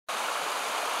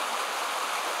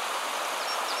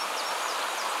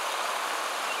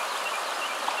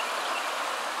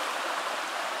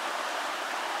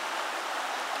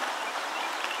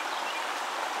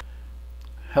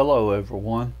Hello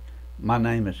everyone, my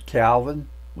name is Calvin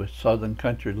with Southern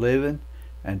Country Living,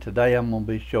 and today I'm going to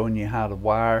be showing you how to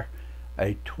wire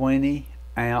a 20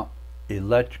 amp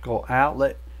electrical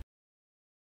outlet.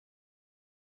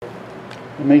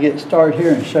 Let me get started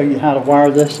here and show you how to wire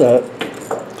this up.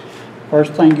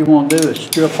 First thing you want to do is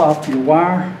strip off your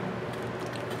wire.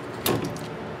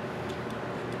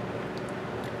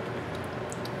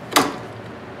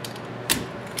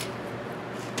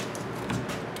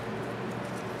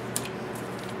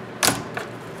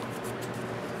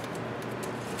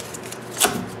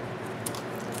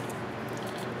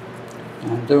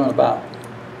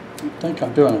 I think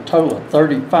I'm doing a total of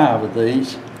 35 of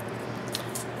these.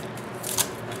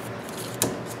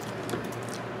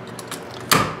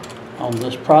 On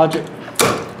this project.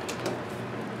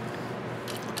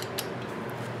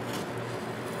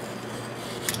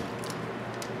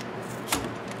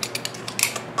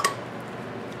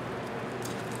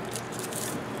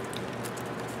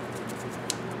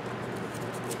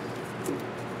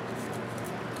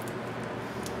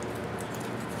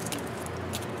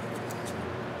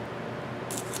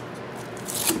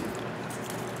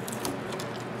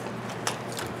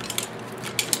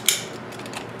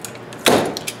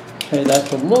 Okay,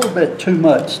 that's a little bit too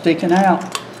much sticking out,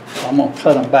 so I'm going to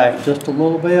cut them back just a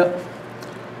little bit.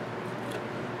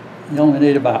 You only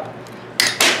need about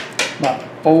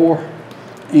 4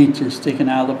 inches sticking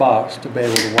out of the box to be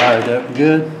able to wire it up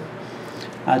good.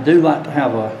 I do like to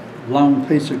have a long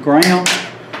piece of ground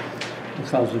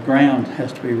because the ground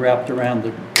has to be wrapped around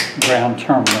the ground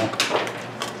terminal.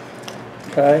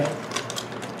 Okay.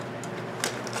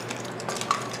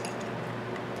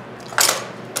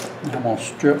 I'm going to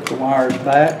strip the wires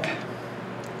back.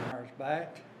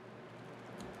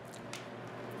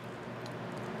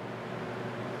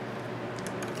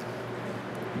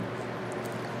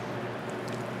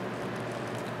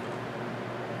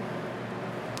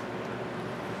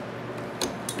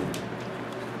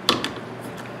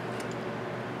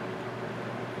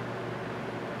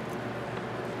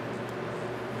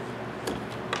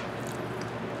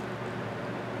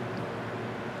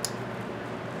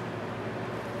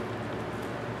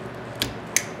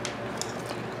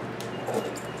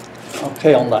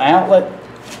 Okay, on the outlet,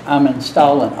 I'm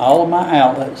installing all of my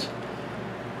outlets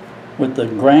with the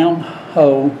ground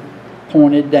hole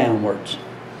pointed downwards.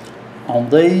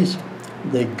 On these,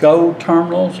 the gold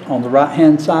terminals on the right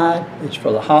hand side is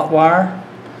for the hot wire,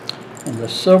 and the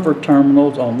silver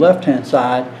terminals on the left hand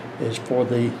side is for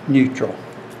the neutral.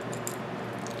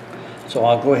 So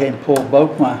I'll go ahead and pull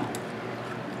both my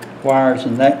wires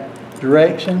in that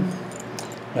direction.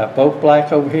 Got both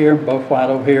black over here, both white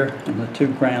over here, and the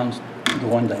 2 grounds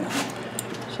going down.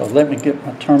 So let me get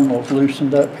my terminals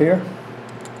loosened up here.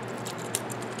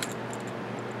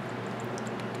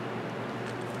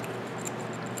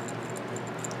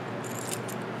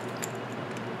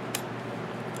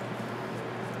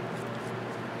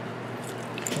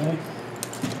 Okay.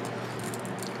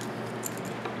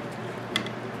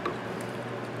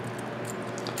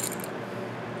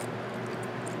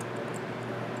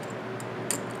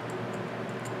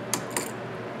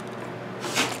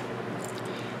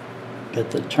 Get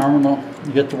the terminal,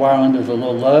 you get the wire under the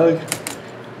little lug,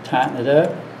 tighten it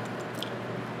up.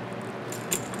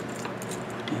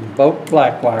 And both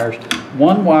black wires,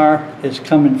 one wire is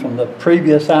coming from the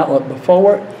previous outlet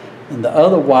before it, and the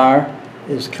other wire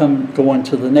is going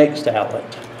to the next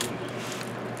outlet.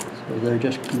 So they're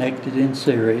just connected in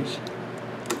series.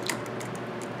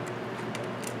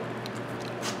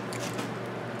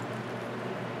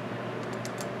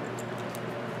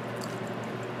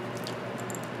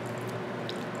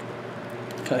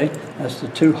 Okay, that's the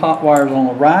 2 hot wires on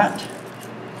the right.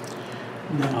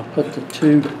 And then I'll put the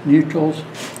 2 neutrals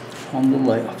on the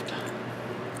left.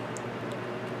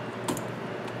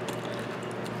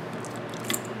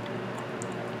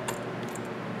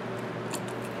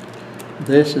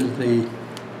 This is the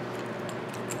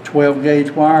 12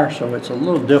 gauge wire, so it's a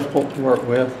little difficult to work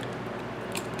with.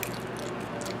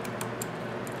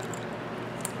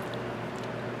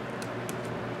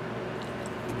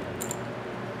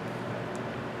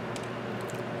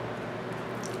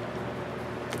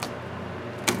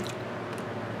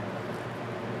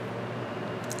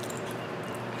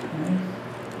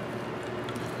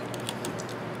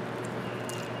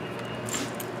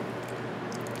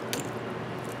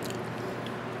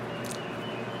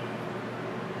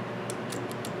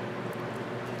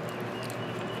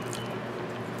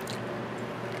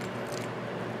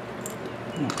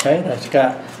 Okay, that's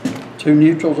got 2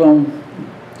 neutrals on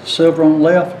silver on the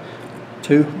left,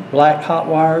 2 black hot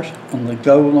wires on the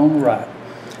gold on the right.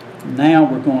 Now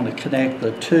we're going to connect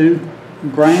the 2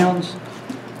 grounds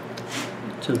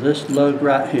to this lug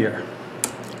right here.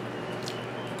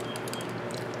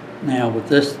 Now with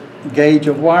this gauge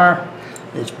of wire,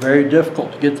 it's very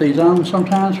difficult to get these on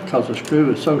sometimes because the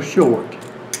screw is so short.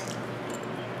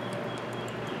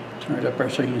 Turn it up there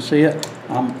so you can see it.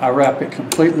 I wrap it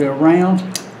completely around.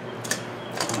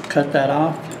 I'll cut that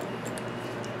off.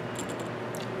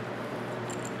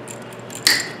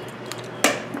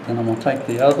 Then I'm going to take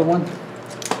the other one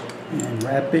and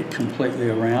wrap it completely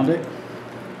around it.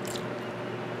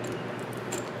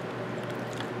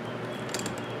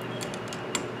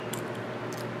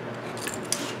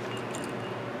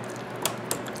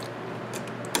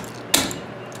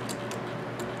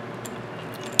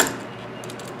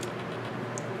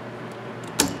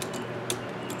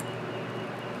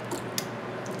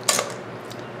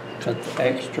 Cut the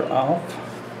extra off.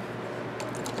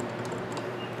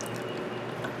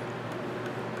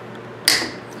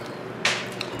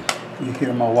 You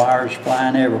hear my wires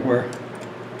flying everywhere.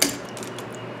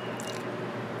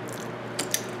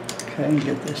 Okay,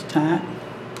 get this tight.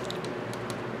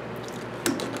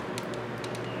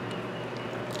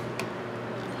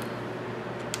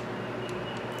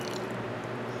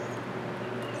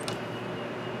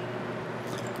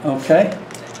 Okay,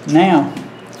 now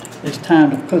it's time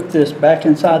to put this back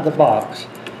inside the box.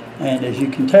 And as you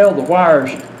can tell, the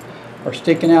wires are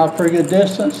sticking out a pretty good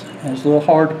distance, and it's a little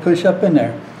hard to push up in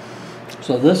there.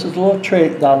 So this is a little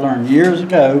trick that I learned years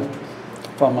ago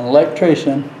from an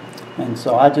electrician, and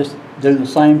so I just do the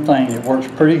same thing. It works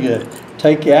pretty good.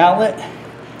 Take your outlet,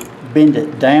 bend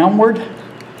it downward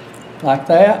like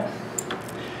that.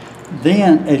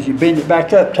 Then as you bend it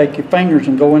back up, take your fingers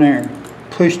and go in there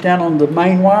and push down on the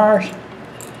main wires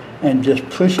and just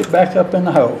push it back up in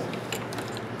the hole.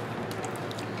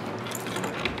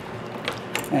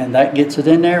 And that gets it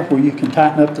in there where you can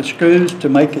tighten up the screws to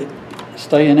make it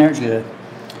stay in there good.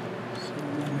 So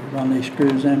let me run these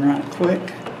screws in right quick.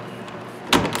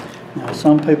 Now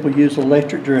some people use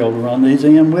electric drill to run these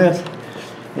in with.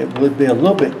 It would be a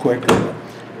little bit quicker,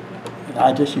 but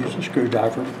I just use a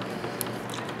screwdriver.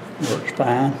 Works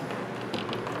fine.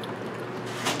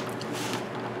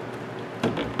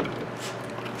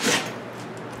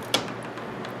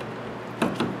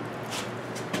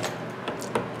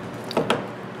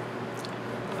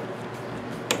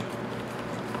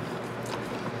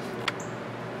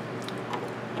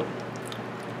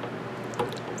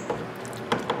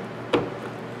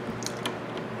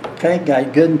 Okay, got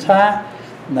it good and tight,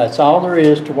 and that's all there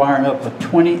is to wiring up a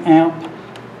 20 amp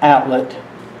outlet.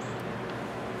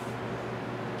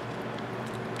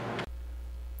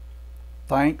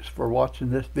 Thanks for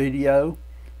watching this video.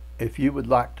 If you would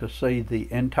like to see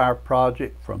the entire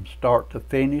project from start to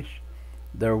finish,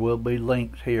 there will be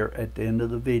links here at the end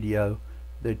of the video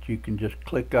that you can just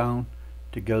click on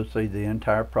to go see the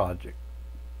entire project.